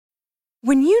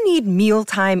When you need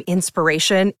mealtime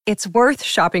inspiration, it's worth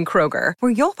shopping Kroger,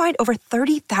 where you'll find over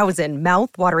 30,000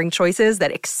 mouth-watering choices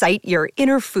that excite your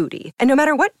inner foodie. And no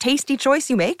matter what tasty choice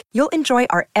you make, you'll enjoy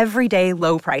our everyday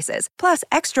low prices, plus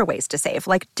extra ways to save,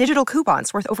 like digital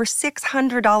coupons worth over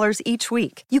 $600 each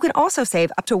week. You can also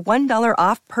save up to $1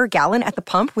 off per gallon at the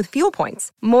pump with fuel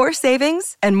points. More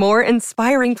savings and more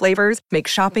inspiring flavors make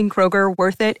shopping Kroger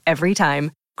worth it every time.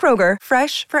 Kroger,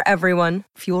 fresh for everyone.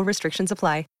 Fuel restrictions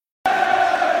apply.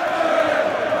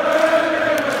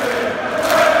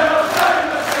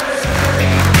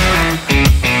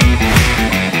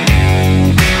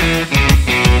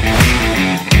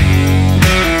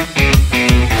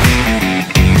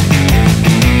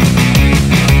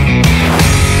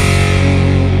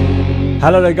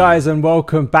 Hello there guys, and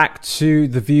welcome back to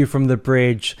The View from the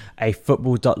Bridge, a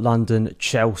Football.London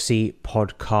Chelsea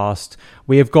podcast.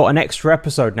 We have got an extra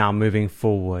episode now moving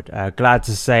forward. Glad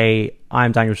to say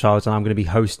I'm Daniel Charles and I'm going to be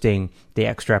hosting the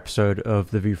extra episode of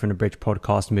the View from the Bridge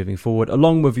podcast moving forward,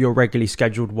 along with your regularly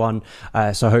scheduled one.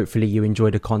 So hopefully you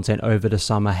enjoy the content over the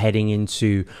summer, heading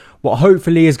into what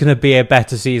hopefully is going to be a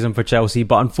better season for Chelsea.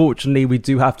 But unfortunately, we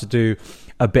do have to do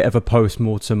a bit of a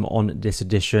post-mortem on this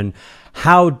edition.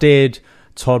 How did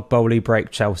Todd Boehly break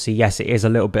Chelsea? Yes, it is a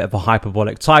little bit of a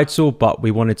hyperbolic title, but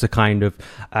we wanted to kind of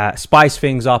spice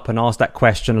things up and ask that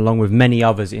question along with many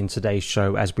others in today's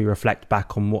show as we reflect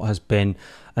back on what has been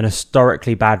an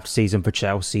historically bad season for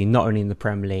Chelsea, not only in the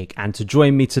Premier League. And to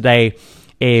join me today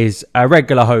is a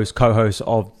regular co-host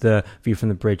of the View from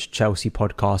the Bridge Chelsea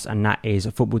podcast, and that is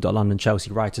Football.London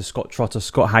Chelsea writer Scott Trotter.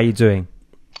 Scott, how are you doing?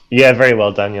 Yeah, very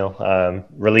well, Daniel.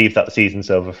 Relieved that the season's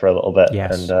over for a little bit.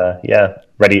 Yes. And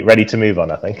ready to move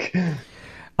on, I think.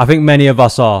 I think many of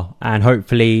us are, and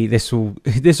hopefully this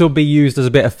will be used as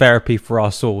a bit of therapy for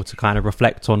us all to kind of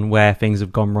reflect on where things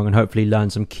have gone wrong and hopefully learn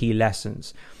some key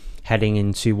lessons heading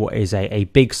into what is a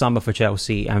big summer for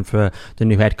Chelsea and for the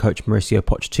new head coach Mauricio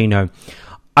Pochettino.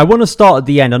 I want to start at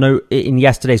the end. I know in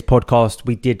yesterday's podcast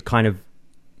we did kind of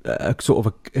a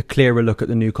clearer look at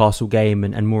the Newcastle game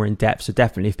and more in depth. So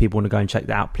definitely, if people want to go and check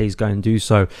that out, please go and do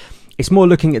so. It's more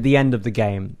looking at the end of the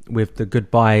game with the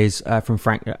goodbyes from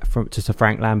Frank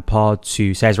Lampard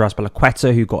to Cesar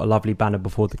Azpilicueta, who got a lovely banner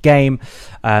before the game,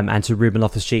 and to Ruben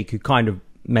Loftus-Cheek, who kind of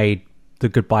made the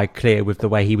goodbye clear with the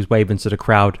way he was waving to the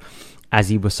crowd as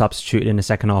he was substituted in the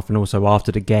second half and also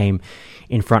after the game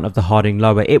in front of the Harding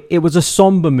Lower. It was a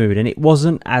somber mood, and it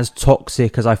wasn't as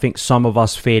toxic as I think some of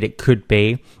us feared it could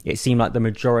be. It seemed like the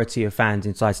majority of fans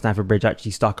inside Stamford Bridge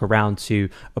actually stuck around to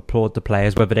applaud the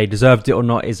players. Whether they deserved it or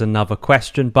not is another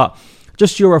question. But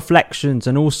just your reflections,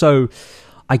 and also,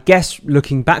 I guess,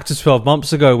 looking back to 12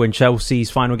 months ago when Chelsea's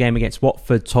final game against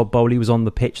Watford, Todd Boehly was on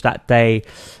the pitch that day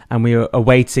and we were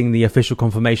awaiting the official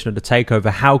confirmation of the takeover,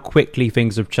 how quickly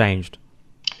things have changed.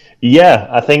 Yeah,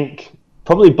 I think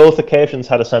probably both occasions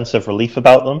had a sense of relief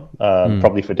about them,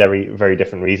 probably for very, very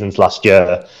different reasons. Last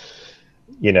year,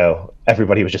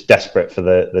 everybody was just desperate for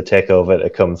the takeover to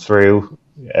come through.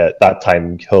 At that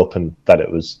time, hoping that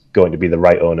it was going to be the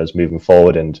right owners moving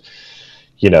forward. And,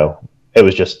 it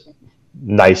was just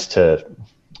nice to,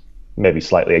 maybe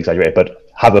slightly exaggerate, but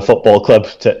have a football club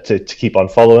to keep on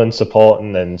following,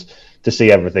 supporting, and to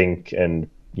see everything and,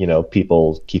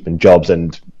 people keeping jobs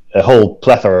and a whole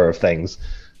plethora of things.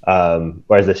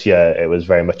 Whereas this year, it was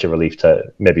very much a relief to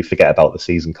maybe forget about the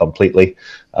season completely.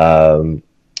 There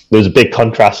was a big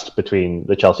contrast between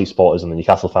the Chelsea supporters and the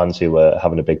Newcastle fans who were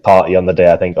having a big party on the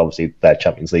day. I think obviously their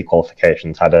Champions League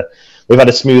qualifications we've had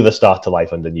a smoother start to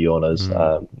life under new owners,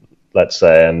 let's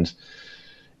say. And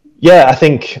yeah, I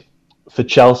think for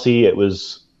Chelsea, it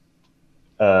was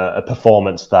a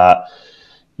performance that,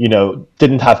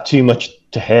 didn't have too much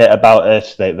to hate about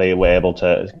it. They were able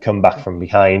to come back from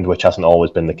behind, which hasn't always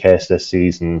been the case this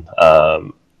season.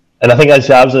 And I think I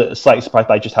was slightly surprised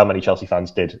by just how many Chelsea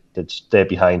fans did stay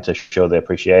behind to show their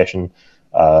appreciation.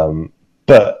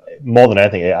 But more than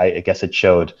anything, I guess it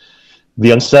showed the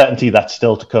uncertainty that's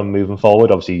still to come moving forward.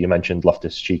 Obviously, you mentioned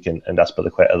Loftus-Cheek and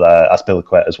Azpilicueta there.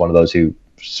 Azpilicueta is one of those whose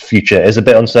future is a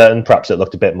bit uncertain. Perhaps it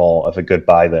looked a bit more of a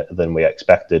goodbye than we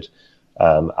expected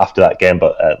after that game.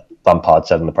 But Lampard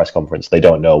said in the press conference they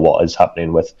don't know what is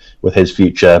happening with his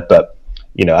future. But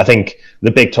I think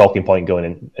the big talking point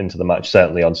going into the match,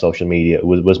 certainly on social media,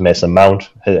 was Mason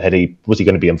Mount. Was he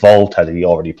going to be involved? Had he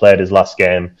already played his last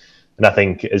game? And I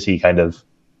think as he kind of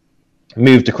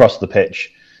moved across the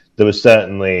pitch, there was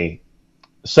certainly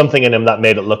something in him that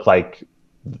made it look like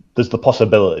there's the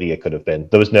possibility it could have been.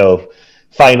 There was no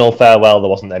final farewell. There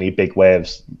wasn't any big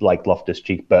waves like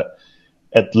Loftus-Cheek, but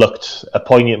it looked a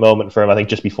poignant moment for him. I think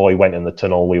just before he went in the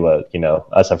tunnel, we were,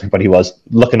 as everybody was,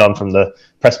 looking on from the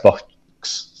press box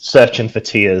searching for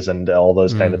tears and all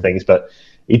those kind of things. But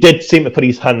he did seem to put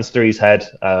his hands through his head.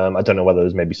 I don't know whether there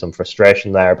was maybe some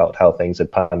frustration there about how things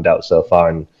had panned out so far,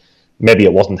 and maybe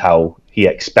it wasn't how he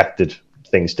expected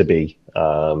things to be.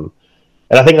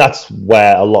 And I think that's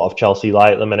where a lot of Chelsea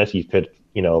lie at the minute. You could,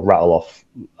 rattle off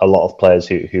a lot of players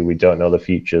who we don't know the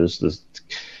futures. There's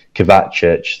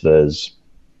Kovacic, there's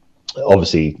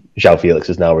obviously João Felix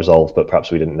is now resolved, but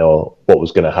perhaps we didn't know what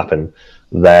was going to happen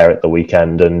there at the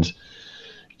weekend. And,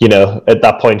 at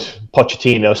that point,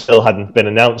 Pochettino still hadn't been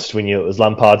announced. We knew it was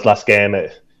Lampard's last game.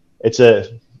 It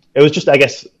was just, I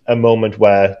guess, a moment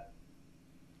where,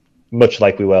 much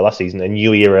like we were last season, a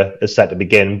new era is set to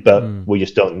begin, but we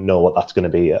just don't know what that's going to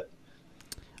be yet.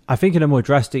 I think in a more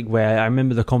drastic way, I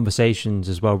remember the conversations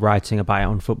as well, writing about it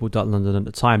on Football.London at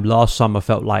the time. Last summer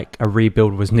felt like a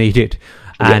rebuild was needed,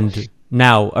 and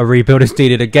now a rebuild is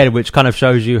needed again, which kind of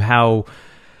shows you how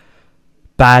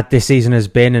bad this season has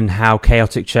been and how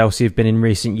chaotic Chelsea have been in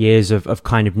recent years of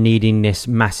kind of needing this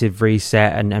massive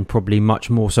reset, and probably much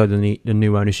more so than the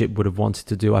new ownership would have wanted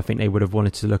to do. I think they would have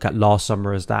wanted to look at last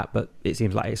summer as that, but it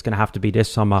seems like it's going to have to be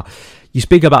this summer. You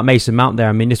speak about Mason Mount there.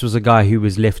 I mean, this was a guy who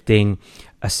was lifting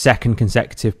a second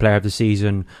consecutive player of the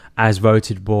season as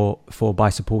voted for by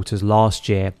supporters last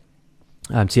year.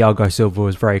 Thiago Silva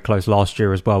was very close last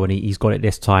year as well, and he's got it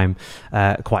this time,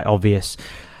 quite obvious.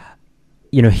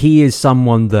 He is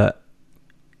someone that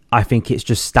I think it's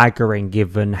just staggering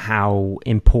given how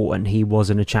important he was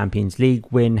in a Champions League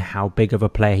win, how big of a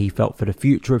player he felt for the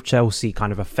future of Chelsea,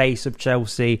 kind of a face of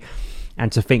Chelsea,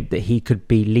 and to think that he could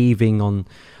be leaving on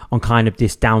kind of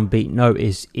this downbeat note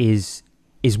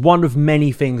is one of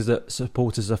many things that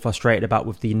supporters are frustrated about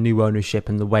with the new ownership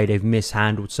and the way they've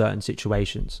mishandled certain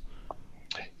situations.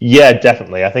 Yeah,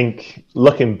 definitely. I think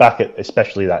looking back at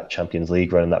especially that Champions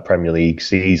League run and that Premier League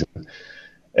season,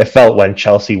 it felt when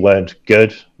Chelsea weren't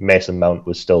good, Mason Mount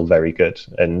was still very good.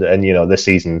 And this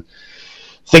season,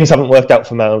 things haven't worked out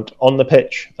for Mount on the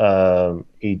pitch.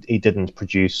 He didn't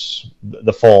produce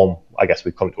the form, I guess,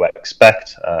 we've come to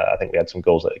expect. I think we had some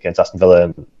goals against Aston Villa,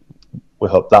 and we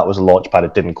hope that was a launch pad.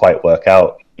 It didn't quite work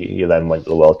out. He then went to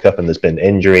the World Cup, and there's been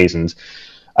injuries. And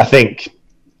I think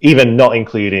even not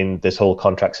including this whole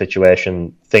contract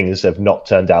situation, things have not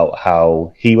turned out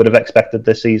how he would have expected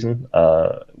this season.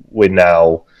 We're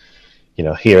now,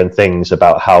 hearing things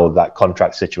about how that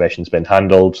contract situation's been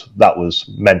handled. That was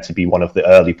meant to be one of the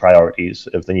early priorities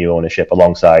of the new ownership,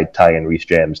 alongside tying Reece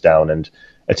James down, and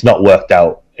it's not worked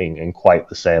out in quite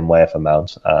the same way for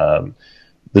Mount.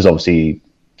 There's obviously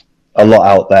a lot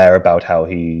out there about how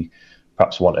he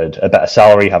perhaps wanted a better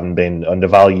salary, having been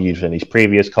undervalued in his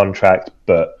previous contract,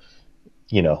 but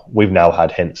we've now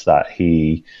had hints that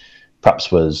he perhaps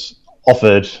was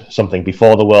offered something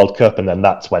before the World Cup, and then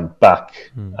that's went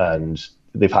back, and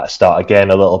they've had to start again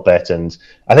a little bit. And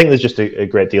I think there's just a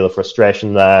great deal of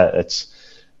frustration there.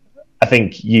 I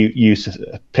think you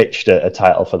pitched a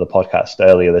title for the podcast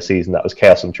earlier this season that was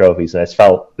Chaos and Trophies, and it's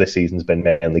felt this season's been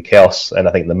mainly chaos, and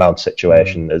I think the Mount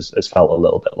situation has felt a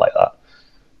little bit like that.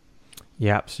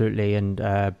 Yeah, absolutely. And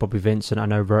Bobby Vincent, I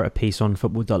know, wrote a piece on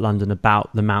Football.London about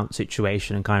the Mount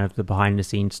situation and kind of the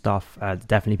behind-the-scenes stuff.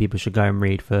 Definitely people should go and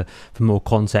read for more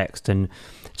context, and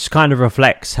just kind of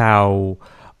reflects how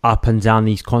up and down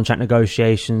these contract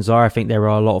negotiations are. I think there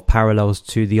are a lot of parallels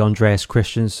to the Andreas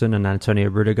Christensen and Antonio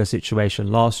Rudiger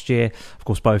situation last year. Of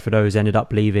course, both of those ended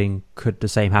up leaving. Could the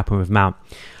same happen with Mount?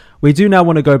 We do now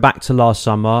want to go back to last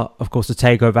summer. Of course, the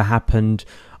takeover happened,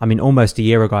 almost a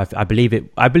year ago. I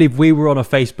believe we were on a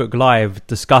Facebook Live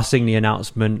discussing the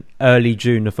announcement early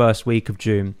June, the first week of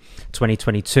June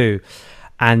 2022.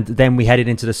 And then we headed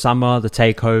into the summer, the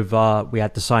takeover. We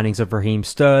had the signings of Raheem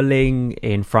Sterling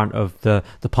in front of the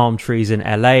palm trees in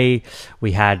LA.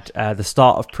 We had the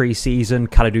start of pre-season.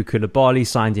 Kalidou Koulibaly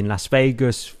signed in Las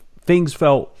Vegas. Things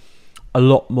felt a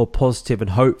lot more positive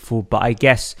and hopeful, but I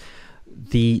guess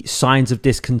the signs of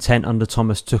discontent under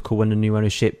Thomas Tuchel and the new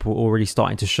ownership were already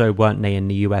starting to show, weren't they, in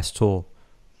the US tour?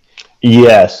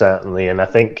 Yeah, certainly. And I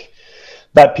think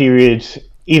that period,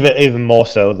 even more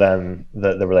so than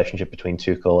the relationship between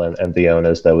Tuchel and the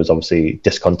owners, there was obviously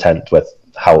discontent with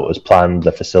how it was planned,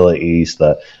 the facilities,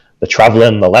 the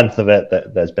travelling, the length of it.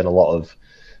 There's been a lot of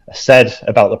said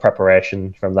about the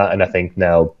preparation from that. And I think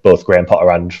now both Graham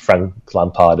Potter and Frank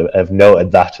Lampard have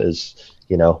noted that as,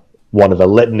 one of the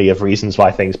litany of reasons why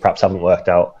things perhaps haven't worked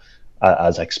out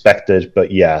as expected.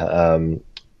 But yeah,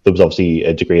 there was obviously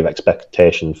a degree of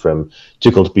expectation from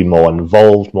Tuchel to be more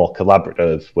involved, more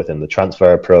collaborative within the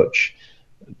transfer approach.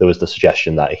 There was the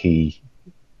suggestion that he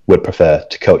would prefer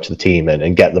to coach the team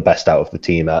and get the best out of the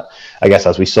team. I guess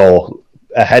as we saw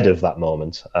ahead of that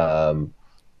moment,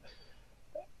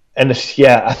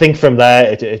 yeah, I think from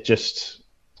there it just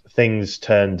things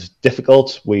turned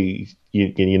difficult. You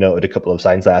noted a couple of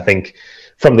signs there. I think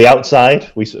from the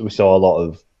outside we saw a lot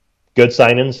of good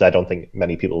signings. I don't think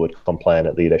many people would complain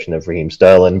at the addition of Raheem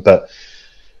Sterling, but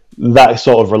that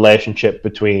sort of relationship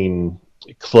between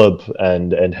club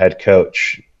and head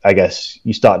coach, I guess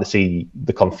you start to see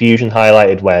the confusion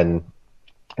highlighted when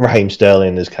Raheem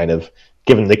Sterling is kind of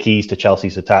given the keys to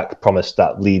Chelsea's attack, promised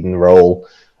that leading role,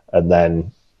 and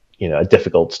then a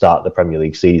difficult start to the Premier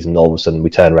League season. All of a sudden, we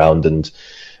turn around and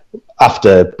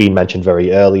after being mentioned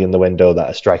very early in the window that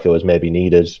a striker was maybe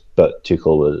needed, but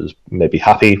Tuchel was maybe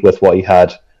happy with what he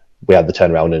had, we had the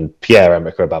turnaround and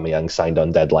Pierre-Emerick Aubameyang signed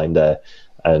on deadline day.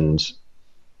 And,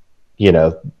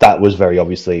 that was very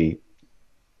obviously,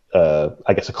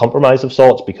 I guess, a compromise of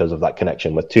sorts because of that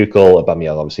connection with Tuchel.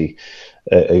 Aubameyang, obviously,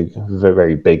 a very,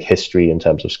 very big history in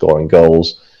terms of scoring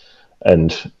goals.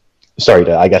 And sorry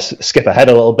to, I guess, skip ahead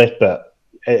a little bit, but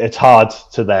it's hard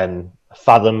to then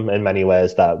fathom in many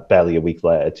ways that barely a week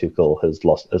later Tuchel has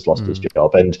lost his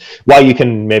job. And while you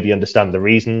can maybe understand the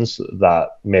reasons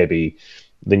that maybe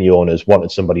the new owners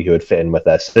wanted somebody who would fit in with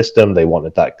their system, they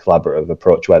wanted that collaborative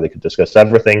approach where they could discuss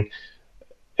everything,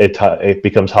 it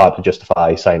becomes hard to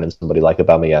justify signing somebody like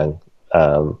Aubameyang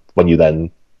when you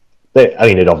then,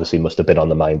 it obviously must have been on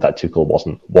the mind that Tuchel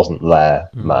wasn't their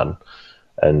man.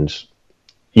 And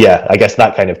yeah, I guess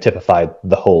that kind of typified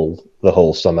the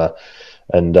whole summer,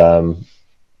 and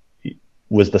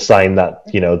was the sign that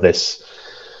this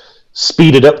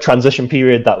speeded up transition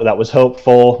period that was hoped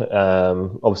for.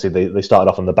 Obviously, they started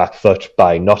off on the back foot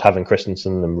by not having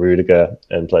Christensen and Rudiger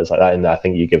and players like that, and I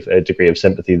think you give a degree of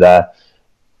sympathy there.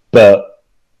 But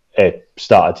it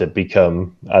started to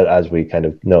become, as we kind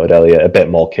of noted earlier, a bit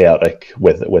more chaotic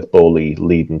with Boehly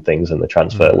leading things in the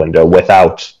transfer window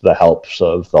without the help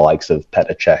of the likes of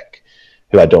Petr Cech,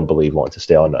 who I don't believe wanted to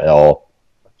stay on, or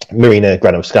Marina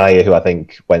Granovskaya, who I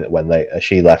think when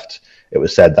she left, it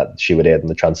was said that she would aid in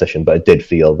the transition, but it did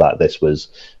feel that this was,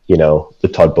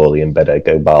 the Todd Boehly and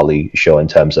Todd Boehly show in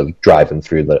terms of driving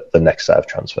through the next set of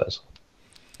transfers.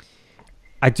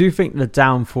 I do think the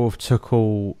downfall of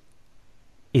Tuchel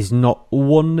is not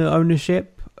all on the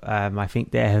ownership. I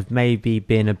think there have maybe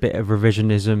been a bit of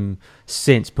revisionism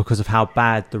since because of how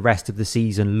bad the rest of the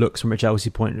season looks from a Chelsea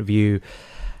point of view,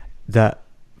 that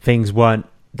things weren't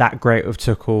that great of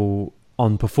Tuchel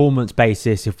on performance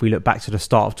basis if we look back to the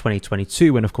start of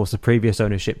 2022 when of course the previous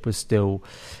ownership was still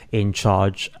in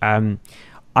charge.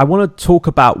 I want to talk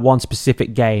about one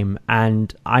specific game,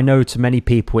 and I know to many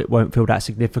people it won't feel that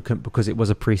significant because it was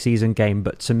a pre-season game,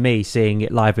 but to me, seeing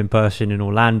it live in person in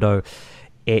Orlando,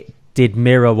 it did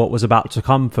mirror what was about to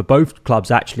come for both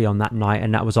clubs actually on that night,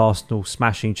 and that was Arsenal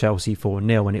smashing Chelsea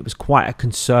 4-0, and it was quite a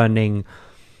concerning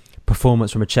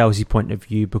performance from a Chelsea point of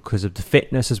view because of the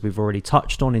fitness, as we've already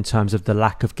touched on, in terms of the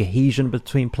lack of cohesion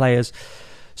between players.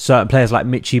 Certain players like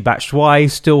Michy Batshuayi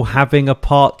still having a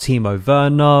part, Timo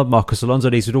Werner, Marcos Alonso,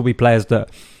 these would all be players that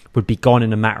would be gone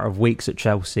in a matter of weeks at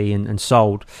Chelsea and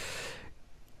sold.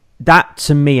 That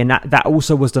to me, and that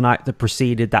also was the night that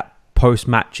preceded that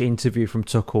post-match interview from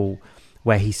Tuchel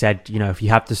where he said, if you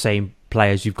have the same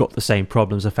players, you've got the same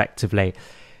problems effectively.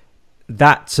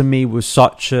 That to me was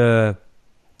such a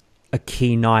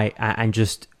key night and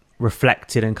just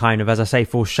reflected and kind of, as I say,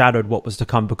 foreshadowed what was to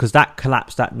come, because that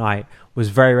collapse that night was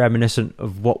very reminiscent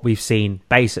of what we've seen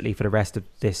basically for the rest of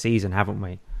this season, haven't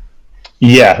we?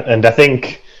 Yeah, and I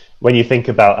think when you think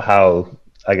about how,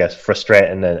 I guess,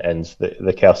 frustrating and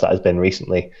the chaos that has been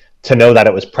recently, to know that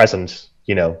it was present,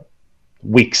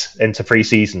 weeks into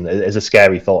pre-season is a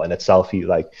scary thought in itself.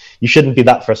 You shouldn't be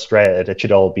that frustrated. It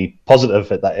should all be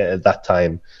positive at that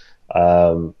time.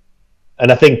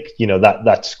 And I think,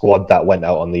 that squad that went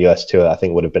out on the US tour, I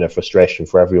think would have been a frustration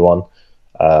for everyone.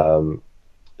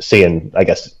 Seeing, I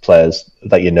guess, players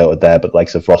that you noted there, but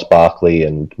likes of Ross Barkley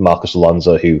and Marcos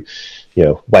Alonso, who,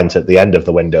 went at the end of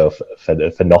the window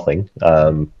for nothing.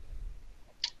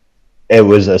 It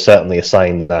was certainly a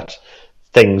sign that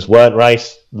things weren't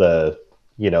right. The,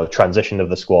 transition of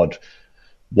the squad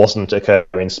wasn't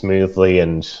occurring smoothly,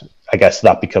 and I guess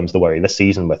that becomes the worry this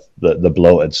season with the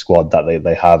bloated squad that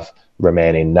they have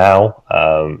remaining now.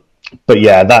 But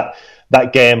yeah,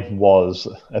 that game was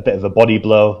a bit of a body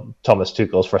blow. Thomas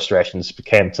Tuchel's frustrations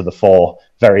came to the fore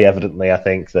very evidently, I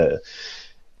think,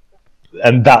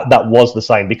 and that was the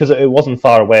sign, because it wasn't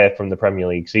far away from the Premier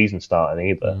League season starting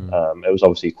either. It was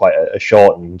obviously quite a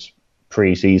shortened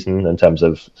pre-season in terms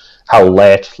of how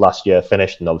late last year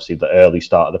finished, and obviously the early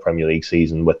start of the Premier League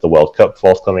season with the World Cup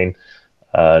forthcoming.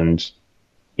 And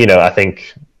I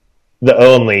think the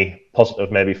only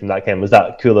positive maybe from that game was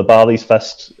that Koulibaly's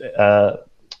first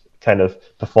kind of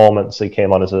performance. He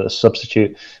came on as a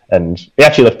substitute, and he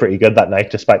actually looked pretty good that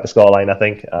night, despite the scoreline, I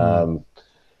think.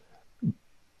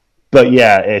 But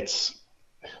yeah, it's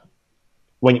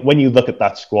when you look at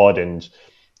that squad, and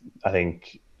I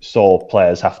think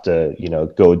players have to,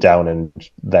 go down and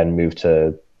then move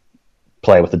to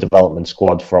play with the development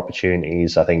squad for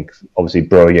opportunities. I think obviously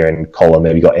Broja and Colin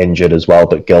maybe got injured as well,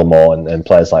 but Gilmore and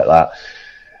players like that.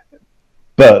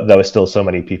 But there were still so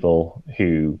many people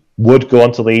who would go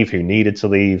on to leave, who needed to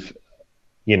leave.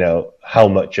 How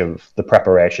much of the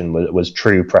preparation was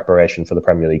true preparation for the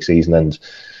Premier League season, and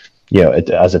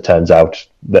as it turns out,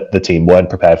 that the team weren't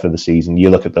prepared for the season. You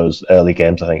look at those early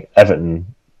games. I think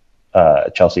Everton,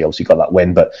 Chelsea obviously got that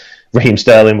win, but Raheem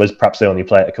Sterling was perhaps the only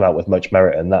player to come out with much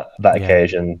merit in that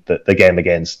occasion. The game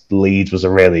against Leeds was a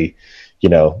really,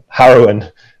 harrowing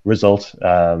result.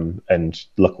 And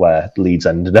look where Leeds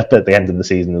ended up at the end of the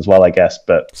season as well, I guess.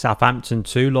 But Southampton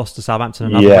too, lost to Southampton,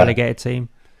 another relegated team.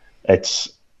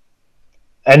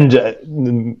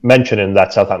 Mentioning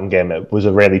that Southampton game, it was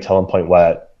a really telling point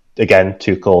where, again,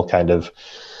 Tuchel kind of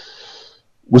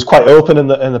was quite open in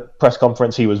the press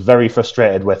conference. He was very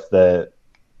frustrated with the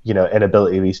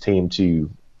inability of his team to,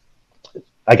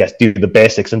 I guess, do the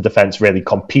basics in defence, really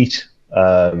compete.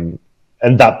 And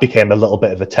that became a little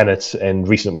bit of a tenet in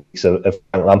recent weeks of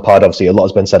Frank Lampard. Obviously, a lot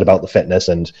has been said about the fitness,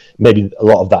 and maybe a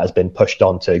lot of that has been pushed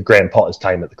on to Graham Potter's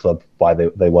time at the club, why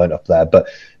they weren't up there. But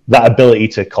that ability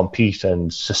to compete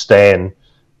and sustain,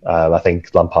 I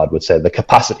think Lampard would say, the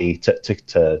capacity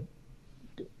to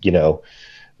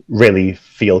really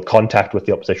feel contact with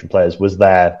the opposition players was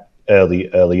there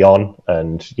early on,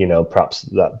 and perhaps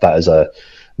that is a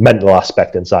mental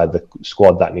aspect inside the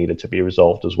squad that needed to be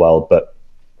resolved as well. But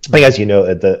I think, as you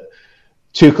noted, that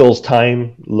Tuchel's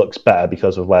time looks better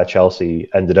because of where Chelsea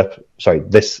ended up. Sorry,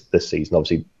 this season.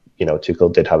 Obviously,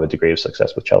 Tuchel did have a degree of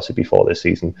success with Chelsea before this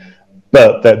season,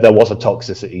 but there was a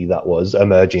toxicity that was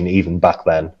emerging even back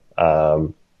then.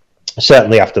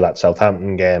 Certainly after that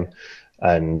Southampton game.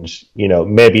 And,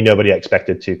 maybe nobody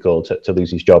expected Tuchel to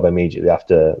lose his job immediately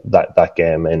after that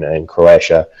game in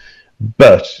Croatia.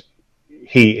 But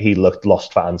he looked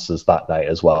lost for answers that night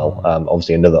as well.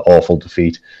 Obviously, another awful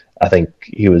defeat. I think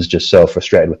he was just so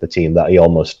frustrated with the team that he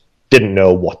almost didn't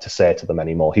know what to say to them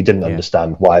anymore. He didn't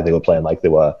understand why they were playing like they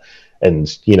were.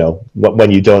 And,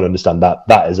 when you don't understand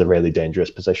that is a really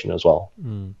dangerous position as well.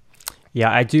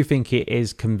 Yeah, I do think it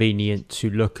is convenient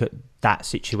to look at that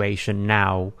situation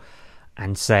now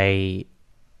and say,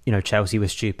 Chelsea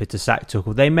was stupid to sack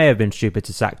Tuchel. They may have been stupid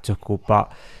to sack Tuchel,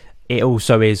 but it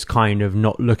also is kind of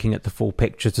not looking at the full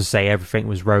picture to say everything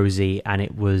was rosy, and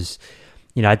it was,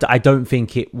 I don't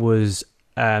think it was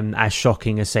as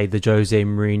shocking as, say, the Jose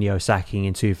Mourinho sacking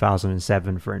in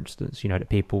 2007, for instance, that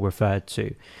people referred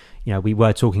to. We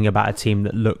were talking about a team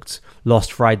that looked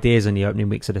lost for ideas in the opening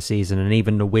weeks of the season, and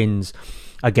even the wins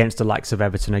against the likes of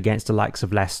Everton, against the likes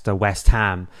of Leicester, West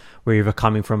Ham, were either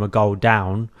coming from a goal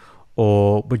down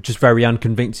or were just very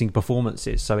unconvincing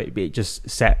performances. So it just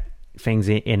set things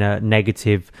in a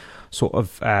negative sort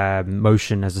of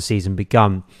motion as the season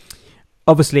begun.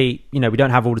 Obviously, we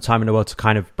don't have all the time in the world to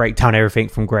kind of break down everything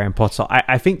from Graham Potter.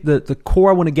 I think that the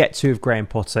core I want to get to of Graham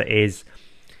Potter is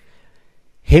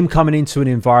him coming into an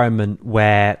environment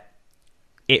where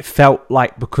it felt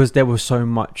like, because there was so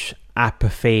much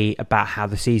apathy about how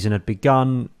the season had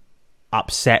begun,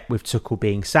 upset with Tuchel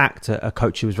being sacked, a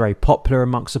coach who was very popular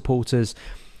amongst supporters.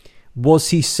 Was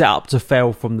he set up to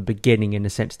fail from the beginning, in the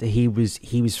sense that he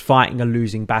was fighting a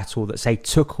losing battle that, say,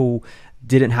 Tuchel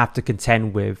didn't have to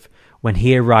contend with when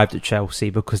he arrived at Chelsea,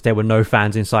 because there were no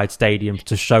fans inside stadiums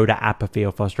to show that apathy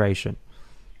or frustration?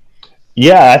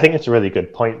 Yeah, I think it's a really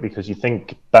good point, because you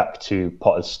think back to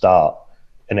Potter's start,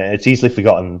 and it's easily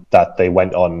forgotten that they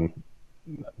went on.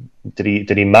 Did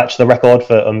he match the record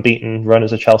for unbeaten run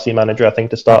as a Chelsea manager, I think,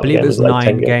 to start? I believe it was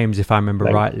 9 games, if I remember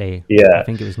rightly. Yeah. I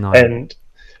think it was 9. And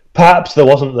perhaps there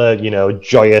wasn't the,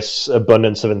 joyous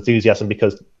abundance of enthusiasm,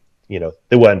 because,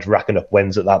 they weren't racking up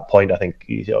wins at that point. I think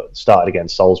he started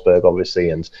against Salzburg, obviously,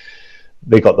 and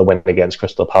they got the win against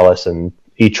Crystal Palace, and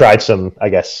he tried some, I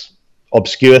guess,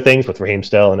 obscure things with Raheem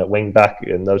Sterling at wing back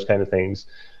and those kind of things.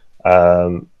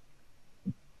 But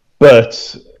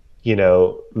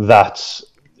that's,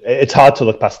 it's hard to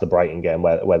look past the Brighton game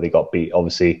where they got beat.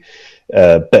 Obviously,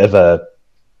 a bit of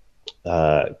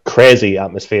a crazy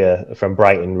atmosphere from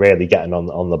Brighton, really getting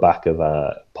on the back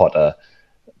of Potter.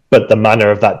 But the manner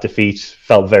of that defeat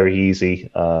felt very easy.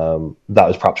 That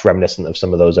was perhaps reminiscent of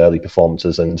some of those early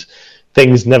performances, and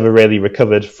things never really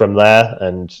recovered from there.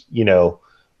 And,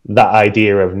 that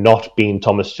idea of not being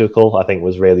Thomas Tuchel, I think,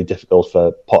 was really difficult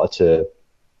for Potter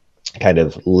kind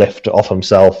of lift off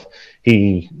himself.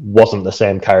 He wasn't the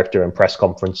same character in press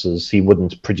conferences. He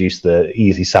wouldn't produce the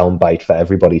easy soundbite for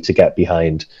everybody to get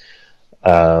behind.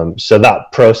 So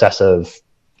that process of,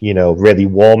 really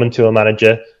warming to a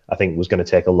manager, I think was going to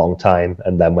take a long time.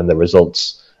 And then when the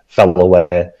results fell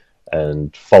away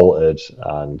and faltered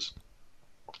and,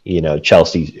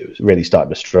 Chelsea really started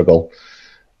to struggle,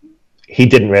 he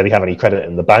didn't really have any credit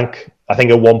in the bank. I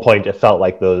think at one point it felt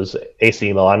like those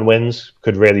AC Milan wins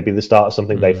could really be the start of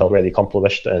something. They felt really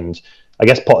accomplished, and I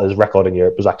guess Potter's record in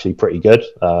Europe was actually pretty good.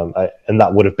 And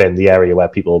that would have been the area where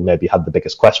people maybe had the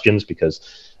biggest questions,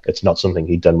 because it's not something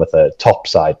he'd done with a top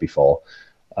side before.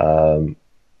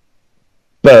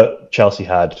 But Chelsea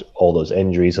had all those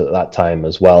injuries at that time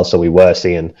as well, so we were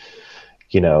seeing,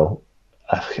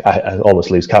 I almost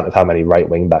lose count of how many right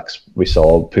wing backs we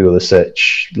saw.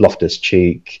 Pulisic,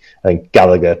 Loftus-Cheek, I think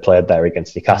Gallagher played there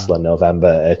against Newcastle in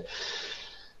November.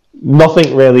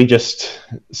 Nothing really just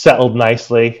settled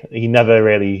nicely. He never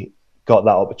really got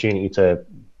that opportunity to,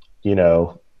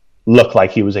 look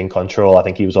like he was in control. I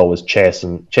think he was always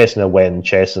chasing a win,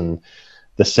 chasing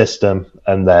the system,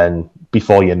 and then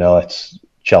before you know it,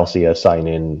 Chelsea are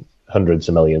signing hundreds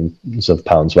of millions of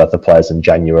pounds worth of players in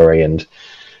January, and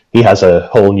he has a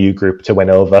whole new group to win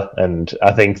over. And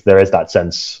I think there is that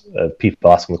sense of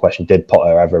people asking the question, did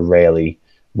Potter ever really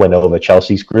win over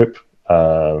Chelsea's group?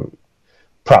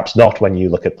 Perhaps not when you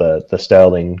look at the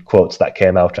Sterling quotes that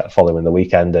came out following the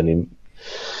weekend. And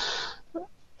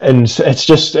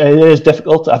it is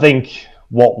difficult. I think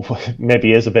what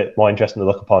maybe is a bit more interesting to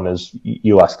look upon is,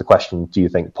 you asked the question, do you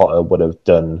think Potter would have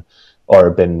done or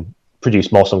have been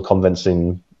produced more some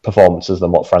convincing performances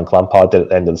than what Frank Lampard did at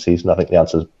the end of the season? I think the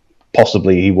answer is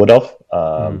possibly he would have.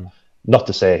 Not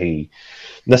to say he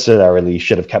necessarily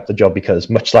should have kept the job, because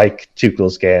much like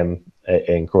Tuchel's game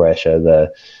in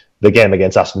Croatia, the game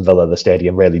against Aston Villa, the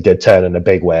stadium really did turn in a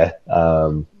big way.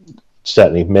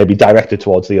 Certainly maybe directed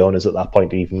towards the owners at that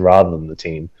point, even rather than the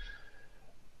team.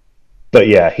 But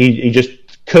yeah, he just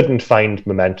couldn't find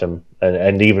momentum.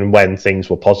 And even when things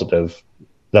were positive,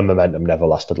 the momentum never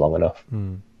lasted long enough.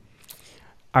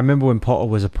 I remember when Potter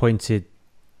was appointed,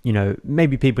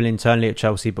 maybe people internally at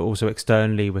Chelsea, but also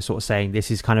externally, were sort of saying this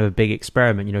is kind of a big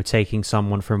experiment, taking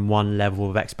someone from one level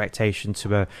of expectation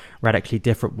to a radically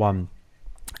different one.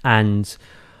 And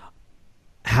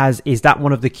is that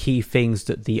one of the key things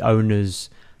that the owners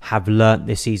have learnt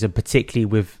this season, particularly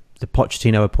with the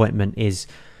Pochettino appointment, is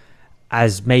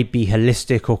as maybe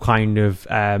holistic or kind of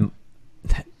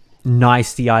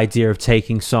nice the idea of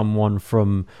taking someone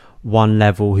from one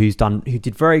level who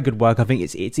did very good work. I think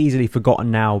it's easily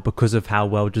forgotten now because of how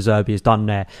well De Zerbi has done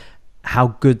there, how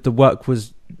good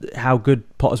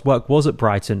Potter's work was at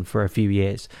Brighton for a few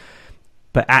years.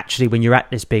 But actually, when you're at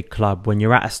this big club, when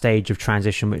you're at a stage of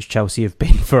transition, which Chelsea have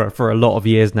been for a lot of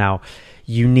years now,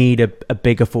 you need a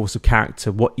bigger force of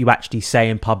character. What you actually say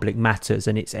in public matters,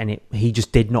 and he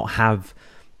just did not have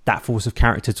that force of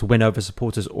character to win over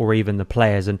supporters or even the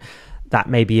players. And that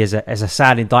maybe is a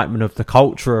sad indictment of the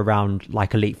culture around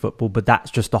like elite football, but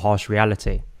that's just the harsh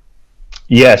reality.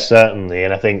 Yeah, certainly.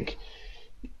 And I think,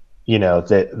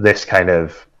 this kind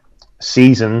of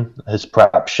season has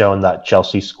perhaps shown that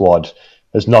Chelsea squad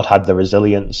has not had the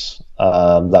resilience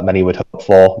that many would hope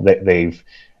for. They've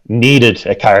needed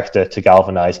a character to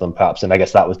galvanise them, perhaps. And I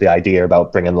guess that was the idea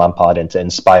about bringing Lampard in, to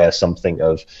inspire something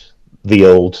of the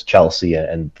old Chelsea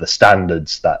and the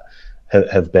standards that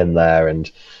have been there. And,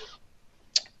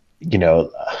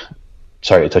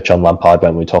 sorry to touch on Lampard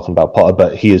when we're talking about Potter,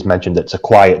 but he has mentioned it's a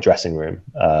quiet dressing room.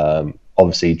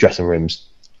 Obviously, dressing rooms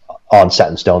aren't set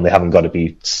in stone. They haven't got to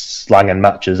be slanging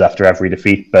matches after every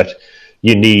defeat, but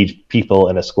you need people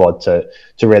in a squad to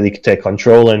really take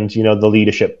control. And, the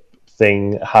leadership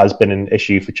thing has been an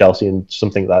issue for Chelsea and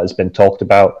something that has been talked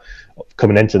about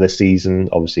coming into this season.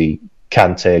 Obviously,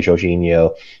 Kante,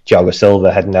 Jorginho, Thiago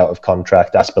Silva heading out of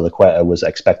contract. Azpilicueta was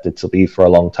expected to leave for a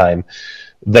long time.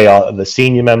 They are the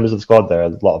senior members of the squad. There are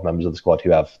a lot of members of the squad who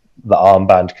have the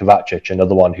armband. Kovacic,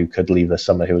 another one who could leave this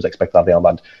summer, who was expected to have the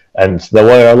armband. And there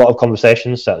were a lot of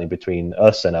conversations, certainly between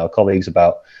us and our colleagues,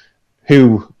 about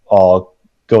who are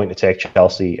going to take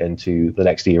Chelsea into the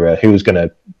next era, who's going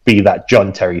to be that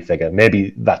John Terry figure.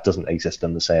 Maybe that doesn't exist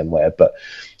in the same way, but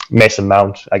Mason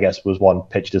Mount, I guess, was one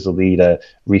pitched as a leader,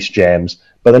 Reece James,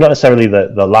 but they're not necessarily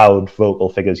the loud vocal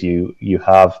figures you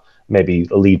have, maybe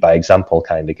lead by example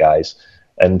kind of guys.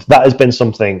 And that has been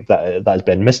something that has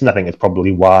been missing. I think it's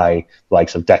probably why the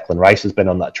likes of Declan Rice has been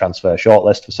on that transfer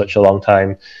shortlist for such a long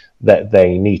time, that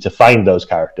they need to find those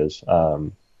characters.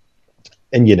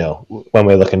 And, when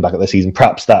we're looking back at the season,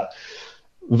 perhaps that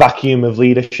vacuum of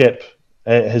leadership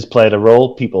has played a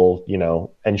role. People,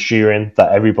 ensuring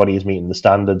that everybody is meeting the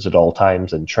standards at all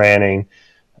times in training.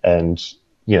 And,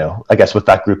 I guess with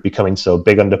that group becoming so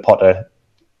big under Potter,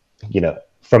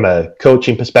 from a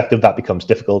coaching perspective, that becomes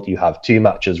difficult. You have two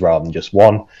matches rather than just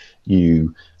one.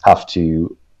 You have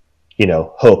to,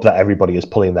 hope that everybody is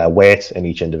pulling their weight in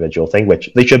each individual thing, which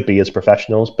they should be as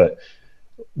professionals. But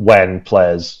when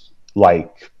players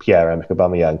like Pierre-Emerick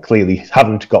Aubameyang clearly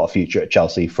haven't got a future at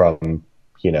Chelsea from,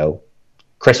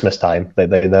 Christmas time, they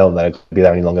know they're going to be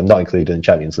there any longer, not included in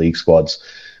Champions League squads,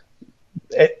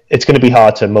 it's going to be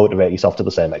hard to motivate yourself to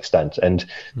the same extent. And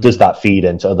does that feed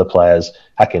into other players?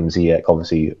 Hakim Ziyech,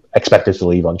 obviously expected to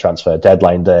leave on transfer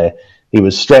deadline day. He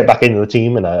was straight back into the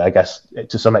team, and I guess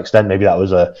to some extent maybe that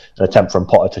was an attempt from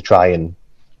Potter to try and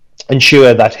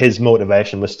ensure that his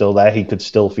motivation was still there. He could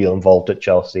still feel involved at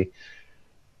Chelsea.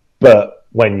 But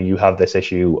when you have this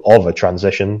issue of a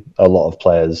transition, a lot of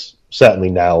players, certainly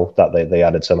now that they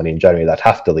added so many in January that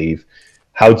have to leave,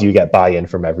 how do you get buy-in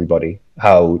from everybody?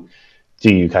 How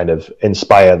do you kind of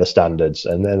inspire the standards?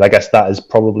 And then I guess that has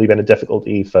probably been a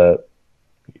difficulty for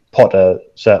Potter,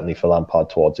 certainly for Lampard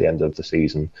towards the end of the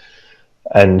season.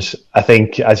 And I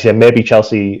think, as you said, maybe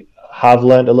Chelsea have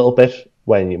learned a little bit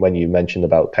when you mentioned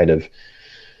about kind of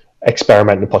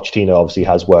experimenting. Pochettino obviously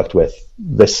has worked with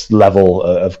this level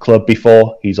of club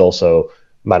before. He's also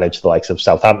managed the likes of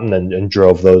Southampton and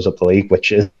drove those up the league,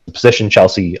 which is the position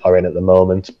Chelsea are in at the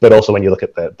moment. But also when you look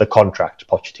at the contract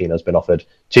Pochettino's been offered,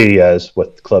 2 years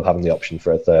with the club having the option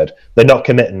for a third. They're not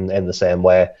committing in the same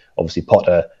way. Obviously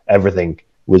Potter, everything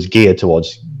was geared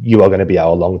towards, you are going to be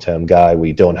our long-term guy.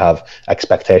 We don't have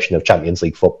expectation of Champions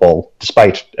League football,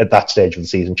 despite at that stage of the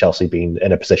season Chelsea being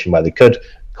in a position where they could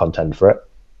contend for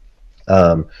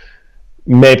it.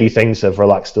 Maybe things have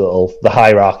relaxed a little. The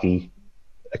hierarchy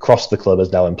across the club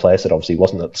is now in place. It obviously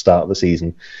wasn't at the start of the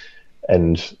season.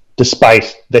 And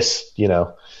despite this,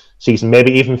 season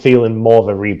maybe even feeling more of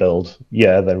a rebuild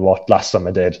year than what last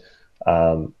summer did,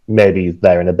 maybe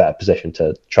they're in a better position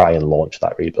to try and launch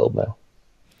that rebuild now.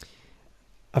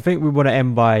 I think we want to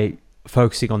end by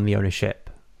focusing on the ownership,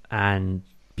 and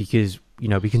because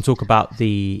we can talk about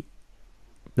the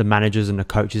managers and the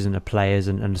coaches and the players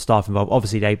and the staff involved.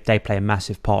 Obviously they play a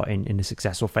massive part in the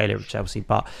success or failure of Chelsea,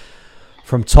 but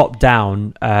from top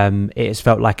down, it has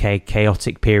felt like a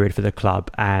chaotic period for the club,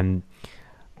 and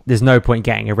there's no point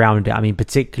getting around it. I mean,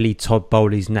 particularly Todd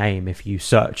Boehly's name, if you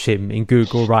search him in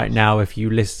Google right now, if you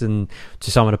listen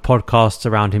to some of the podcasts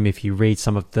around him, if you read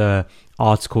some of the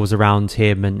articles around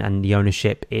him and the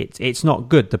ownership, it's not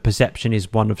good. The perception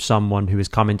is one of someone who has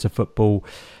come into football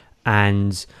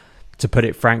and, to put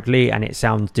it frankly, and it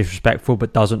sounds disrespectful,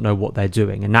 but doesn't know what they're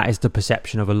doing. And that is the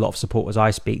perception of a lot of supporters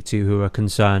I speak to who are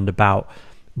concerned about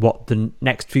what the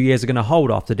next few years are going to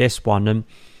hold after this one. And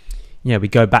we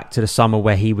go back to the summer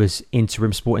where he was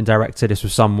interim sporting director. This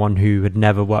was someone who had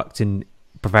never worked in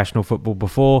professional football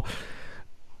before.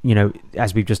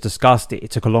 As we've just discussed, it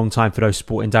took a long time for those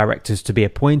sporting directors to be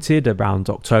appointed. Around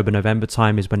October, November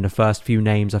time is when the first few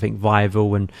names, I think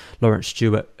Vival and Lawrence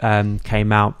Stewart,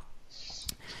 came out.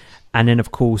 And then,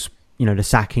 of course, the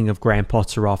sacking of Graham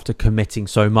Potter after committing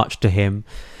so much to him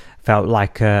felt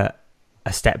like a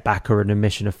step back or an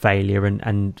admission of failure.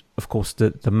 And of course,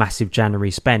 the massive January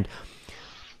spend.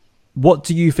 What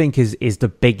do you think is the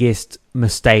biggest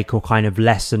mistake or kind of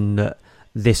lesson that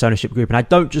this ownership group, and I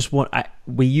don't just want,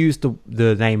 we use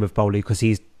the name of Boehly because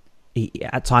he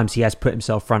at times he has put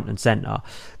himself front and centre,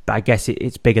 but I guess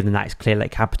it's bigger than that. It's Clear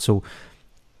Lake Capital.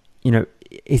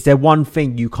 Is there one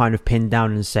thing you kind of pin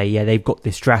down and say, yeah, they've got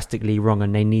this drastically wrong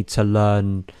and they need to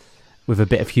learn with a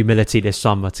bit of humility this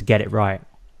summer to get it right?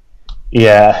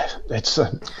 Yeah, it's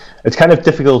kind of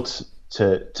difficult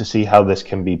to see how this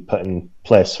can be put in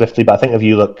place swiftly, but I think if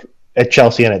you look at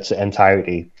Chelsea in its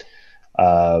entirety,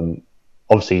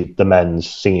 obviously the men's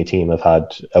senior team have had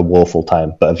a woeful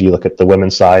time, but if you look at the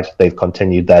women's side, they've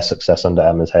continued their success under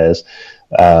Emma Hayes.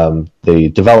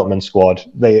 The development squad,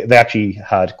 they actually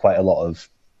had quite a lot of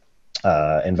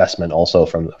investment also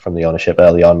from the ownership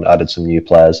early on, added some new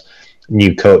players,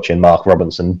 new coach in Mark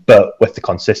Robinson, but with the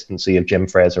consistency of Jim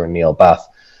Fraser and Neil Bath,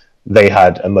 they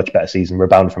had a much better season,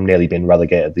 rebound from nearly being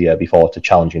relegated the year before to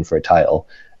challenging for a title.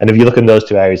 And if you look in those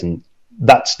two areas, and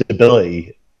that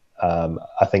stability,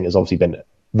 I think has obviously been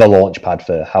the launch pad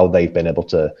for how they've been able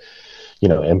to,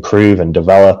 improve and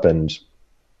develop. And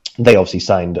they obviously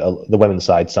the women's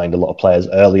side signed a lot of players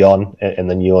early on in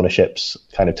the new ownership's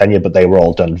kind of tenure, but they were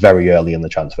all done very early in the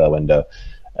transfer window.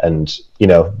 And,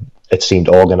 it seemed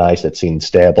organised, it seemed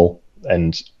stable.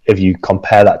 And if you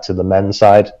compare that to the men's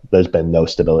side, there's been no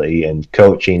stability in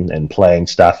coaching and playing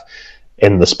staff.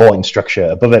 in the sporting structure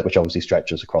above it, which obviously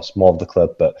stretches across more of the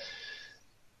club. But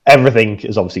everything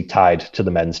is obviously tied to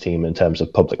the men's team in terms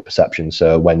of public perception.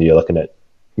 So when you're looking at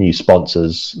new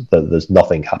sponsors, there's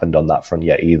nothing happened on that front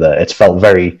yet either. It's felt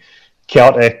very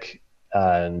chaotic,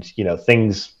 and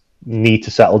things need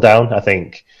to settle down. I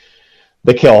think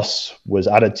the chaos was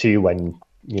added to when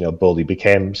Boehly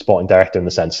became sporting director, in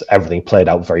the sense everything played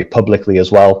out very publicly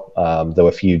as well. There were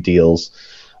a few deals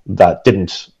that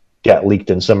didn't get leaked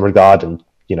in some regard, and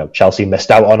Chelsea missed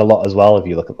out on a lot as well. If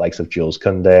you look at the likes of Jules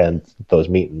Koundé and those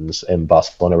meetings in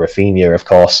Barcelona, Rafinha, of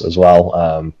course, as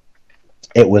well.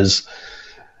 It was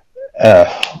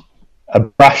a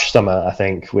brash summer. I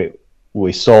think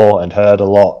we saw and heard a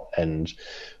lot, and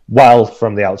while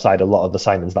from the outside a lot of the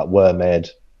signings that were made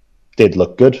did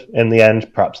look good in the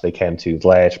end, perhaps they came too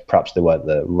late, perhaps they weren't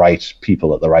the right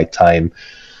people at the right time.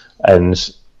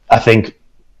 And I think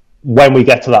when we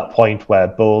get to that point where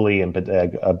Boehly and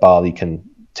Boehly can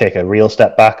take a real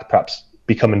step back, perhaps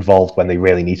become involved when they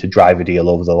really need to drive a deal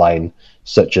over the line,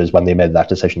 such as when they made that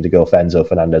decision to go for Enzo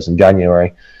Fernandez in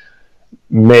January,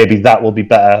 maybe that will be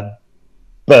better.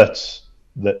 But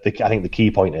I think the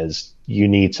key point is you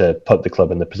need to put the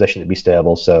club in the position to be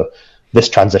stable. So this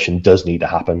transition does need to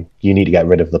happen. You need to get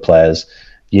rid of the players.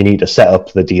 You need to set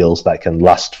up the deals that can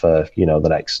last for the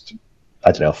next,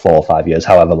 4 or 5 years,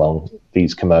 however long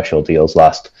these commercial deals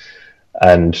last.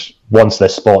 And once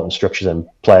there's sporting structures in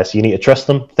place, you need to trust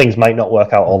them. Things might not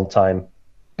work out all the time,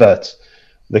 but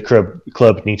the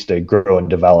club needs to grow and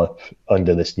develop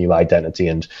under this new identity.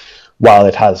 And while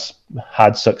it has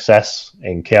had success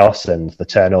in chaos and the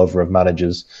turnover of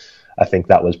managers, I think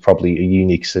that was probably a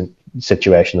unique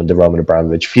situation under Roman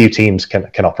Abramovich. Few teams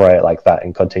can operate like that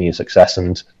and continue success.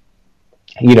 And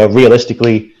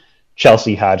realistically,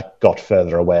 Chelsea had got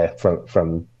further away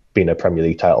from being a Premier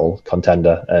League title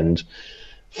contender, and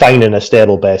finding a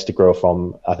stable base to grow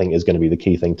from, I think, is going to be the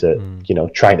key thing to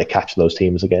trying to catch those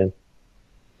teams again.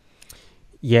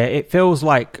 Yeah, it feels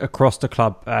like across the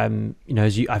club,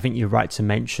 as I think you're right to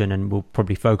mention, and we'll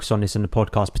probably focus on this in the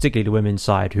podcast, particularly the women's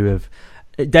side,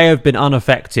 they have been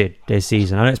unaffected this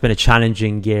season. I know it's been a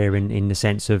challenging year in the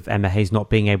sense of Emma Hayes not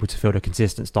being able to field a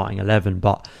consistent starting 11,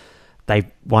 but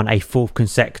they've won a 4th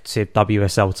consecutive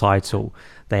WSL title.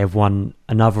 They have won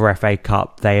another FA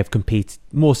Cup. They have competed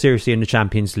more seriously in the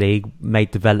Champions League,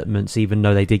 made developments, even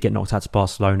though they did get knocked out to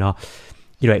Barcelona.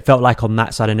 It felt like on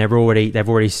that side, and they've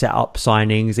already set up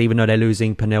signings, even though they're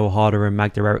losing Pernille Harder and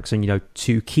Magda Eriksson,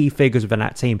 2 key figures within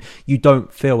that team. You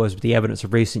don't feel, as with the evidence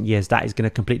of recent years, that is going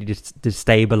to completely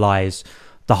destabilise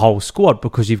the whole squad,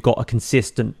 because you've got a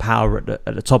consistent power at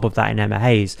the top of that in Emma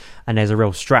Hayes, and there's a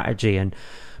real strategy. And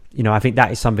I think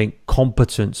that is something,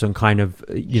 competence, and kind of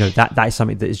that is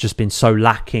something that has just been so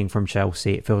lacking from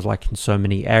Chelsea. It feels like in so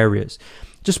many areas.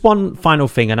 Just one final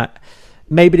thing, and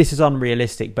maybe this is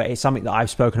unrealistic, but it's something that I've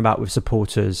spoken about with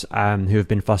supporters who have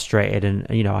been frustrated, and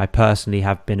I personally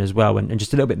have been as well, and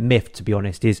just a little bit miffed, to be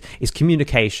honest, is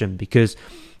communication. Because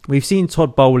we've seen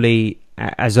Todd Boehly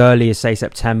as early as, say,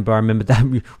 September. I remember that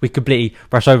we completely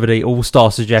rushed over the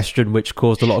All-Star suggestion, which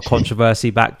caused a lot of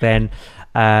controversy back then,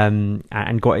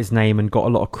 and got his name and got a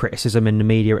lot of criticism in the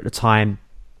media at the time.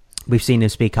 We've seen him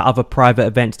speak at other private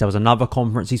events. There was another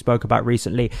conference he spoke about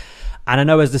recently. And I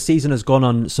know as the season has gone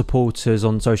on, supporters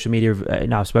on social media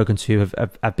I've spoken to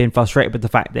have been frustrated with the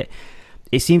fact that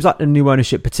it seems like the new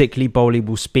ownership, particularly Boehly,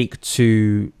 will speak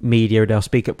to media. They'll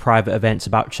speak at private events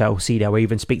about Chelsea. They'll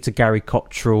even speak to Gary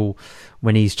Cottrell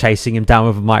when he's chasing him down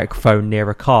with a microphone near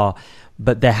a car.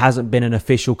 But there hasn't been an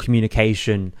official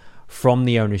communication from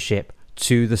the ownership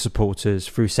to the supporters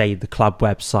through, say, the club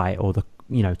website or the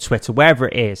Twitter, wherever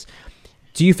it is.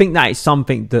 Do you think that is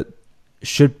something that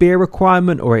should be a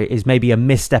requirement, or it is maybe a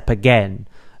misstep again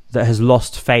that has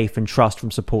lost faith and trust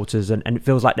from supporters, and it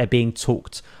feels like they're being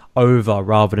talked over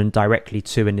rather than directly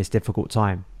to in this difficult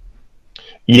time?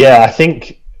 Yeah, I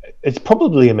think it's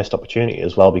probably a missed opportunity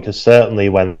as well, because certainly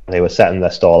when they were setting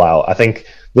their stall out, I think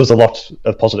there was a lot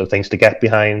of positive things to get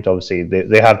behind. Obviously,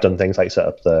 they have done things like set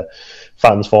up the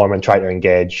fans forum and try to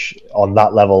engage on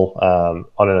that level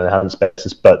on an enhanced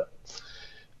basis. But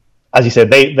as you said,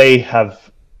 they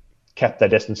have kept their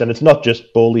distance, and it's not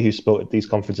just Boehly who spoke at these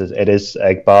conferences. It is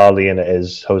Eghbali, and it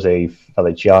is Jose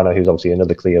Feliciano, who's obviously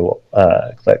another clear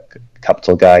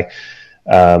capital guy,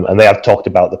 and they have talked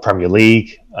about the Premier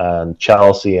League and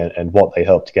Chelsea and what they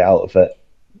hope to get out of it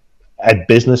at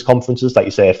business conferences. Like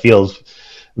you say, it feels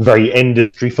very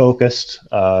industry focused,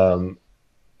 and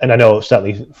I know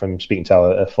certainly from speaking to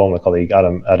our former colleague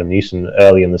Adam Newson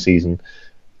early in the season,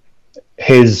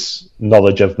 his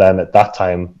knowledge of them at that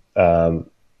time,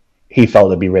 he felt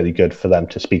it'd be really good for them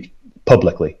to speak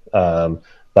publicly,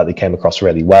 that they came across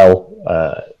really well,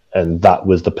 and that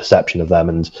was the perception of them.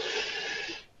 And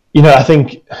I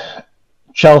think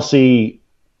Chelsea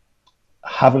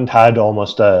haven't had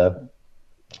almost a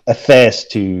face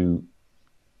to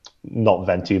not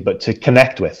vent to, but to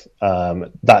connect with.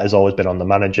 That has always been on the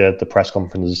manager, the press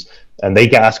conferences, and they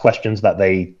get asked questions that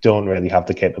they don't really have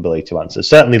the capability to answer.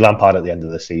 Certainly Lampard at the end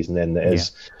of the season in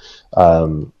his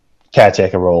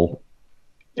caretaker role,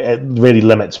 it really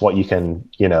limits what you can,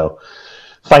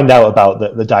 find out about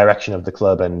the direction of the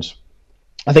club. And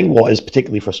I think what is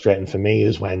particularly frustrating for me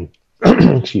is when,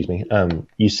 excuse me,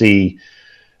 you see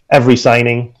every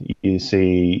signing, you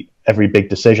see every big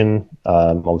decision,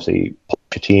 obviously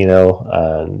Pochettino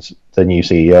and the new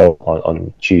CEO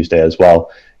on Tuesday as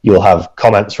well. You'll have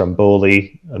comments from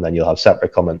Boehly, and then you'll have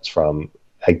separate comments from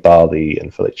Egbali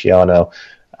and Feliciano,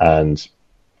 and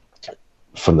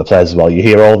from the players as well. You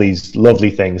hear all these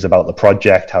lovely things about the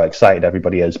project, how excited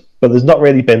everybody is, but there's not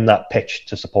really been that pitch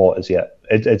to supporters yet.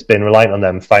 It's been reliant on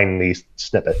them finding these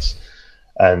snippets.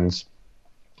 And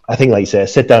I think, like you say, a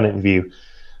sit-down interview,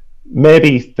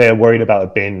 maybe they're worried about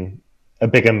it being a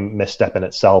bigger misstep in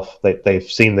itself. They've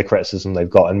seen the criticism they've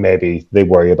got, and maybe they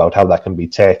worry about how that can be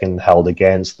taken, held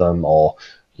against them, or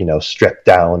stripped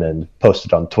down and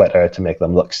posted on Twitter to make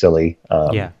them look silly.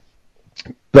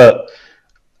 But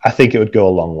I think it would go a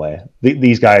long way.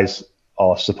 These guys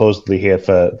are supposedly here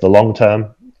for the long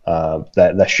term.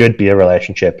 There should be a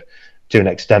relationship to an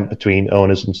extent between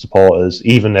owners and supporters,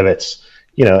 even if it's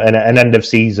an end of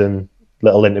season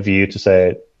little interview to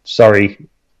say, sorry,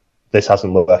 this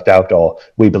hasn't worked out, or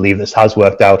we believe this has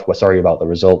worked out, we're sorry about the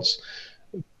results,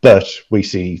 but we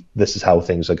see this is how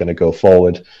things are going to go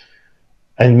forward.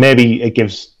 And maybe it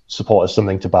gives supporters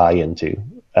something to buy into.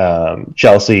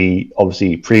 Chelsea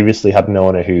obviously previously had an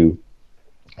owner who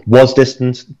was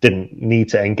distant, didn't need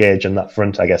to engage on that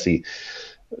front. I guess he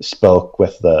spoke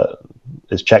with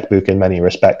his checkbook in many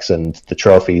respects and the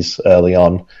trophies early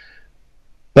on.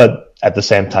 But at the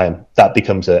same time, that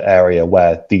becomes an area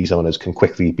where these owners can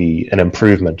quickly be an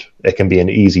improvement. It can be an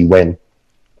easy win.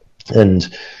 And,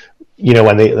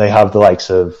 when they have the likes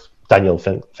of Daniel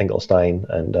Finkelstein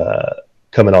and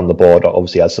coming on the board,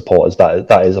 obviously as supporters,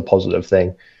 that is a positive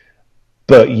thing.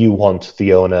 But you want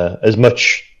the owner as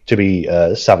much to be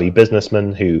a savvy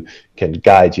businessman who can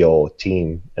guide your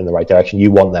team in the right direction.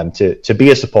 You want them to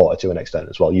be a supporter to an extent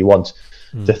as well. You want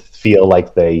to feel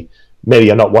like they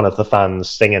maybe are not one of the fans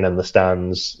singing in the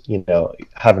stands,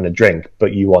 having a drink,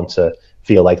 but you want to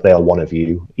feel like they are one of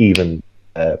you, even,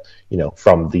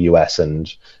 from the US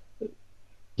and,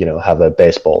 have a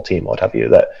baseball team or what have you.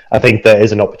 That I think there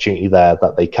is an opportunity there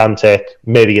that they can take.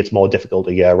 Maybe it's more difficult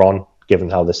a year on,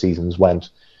 given how the seasons went.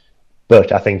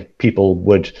 But I think people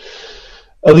would,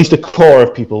 at least a core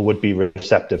of people would be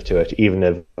receptive to it, even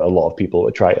if a lot of people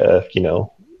would try to,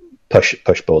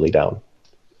 push Boehly down.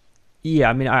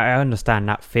 Yeah, I mean, I understand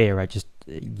that fear.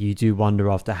 You do wonder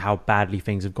after how badly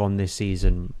things have gone this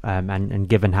season, and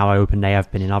given how open they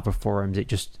have been in other forums,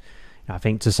 I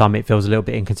think to some it feels a little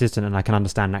bit inconsistent, and I can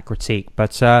understand that critique.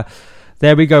 But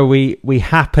there we go. We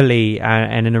happily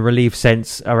and in a relief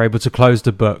sense are able to close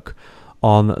the book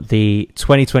on the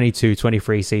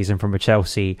 2022-23 season from a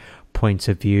Chelsea point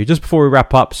of view. Just before we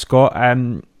wrap up, Scott,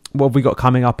 what have we got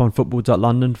coming up on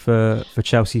football.london for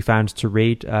Chelsea fans to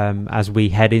read as we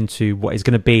head into what is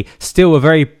going to be still a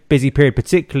very busy period,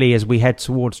 particularly as we head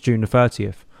towards June the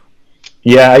 30th?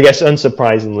 Yeah, I guess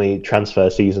unsurprisingly, transfer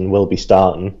season will be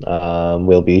starting.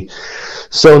 We'll be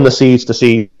sowing the seeds to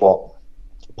see what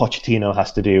Pochettino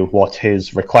has to do, what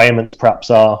his requirements perhaps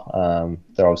are.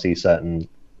 There are obviously certain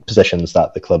positions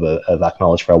that the club have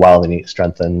acknowledged for a while. They need to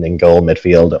strengthen in goal,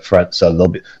 midfield, up front. So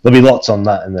there'll be lots on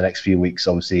that in the next few weeks.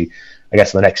 Obviously, I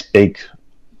guess the next big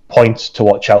point to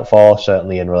watch out for,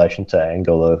 certainly in relation to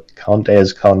N'Golo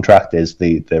Kante's contract, is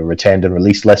the retained and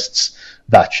released lists.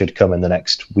 That should come in the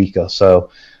next week or so.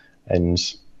 And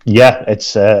yeah, it's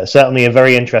certainly a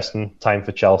very interesting time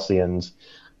for Chelsea. And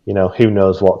who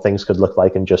knows what things could look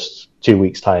like in just 2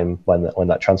 weeks' time when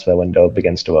that transfer window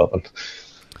begins to open.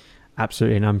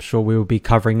 Absolutely, and I'm sure we will be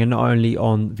covering it not only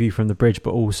on View from the Bridge,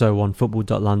 but also on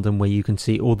football.london, where you can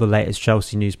see all the latest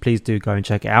Chelsea news. Please do go and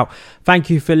check it out. Thank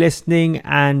you for listening,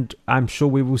 and I'm sure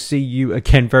we will see you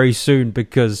again very soon,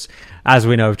 because as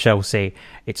we know of Chelsea,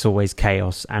 it's always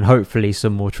chaos, and hopefully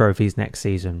some more trophies next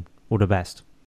season. All the best.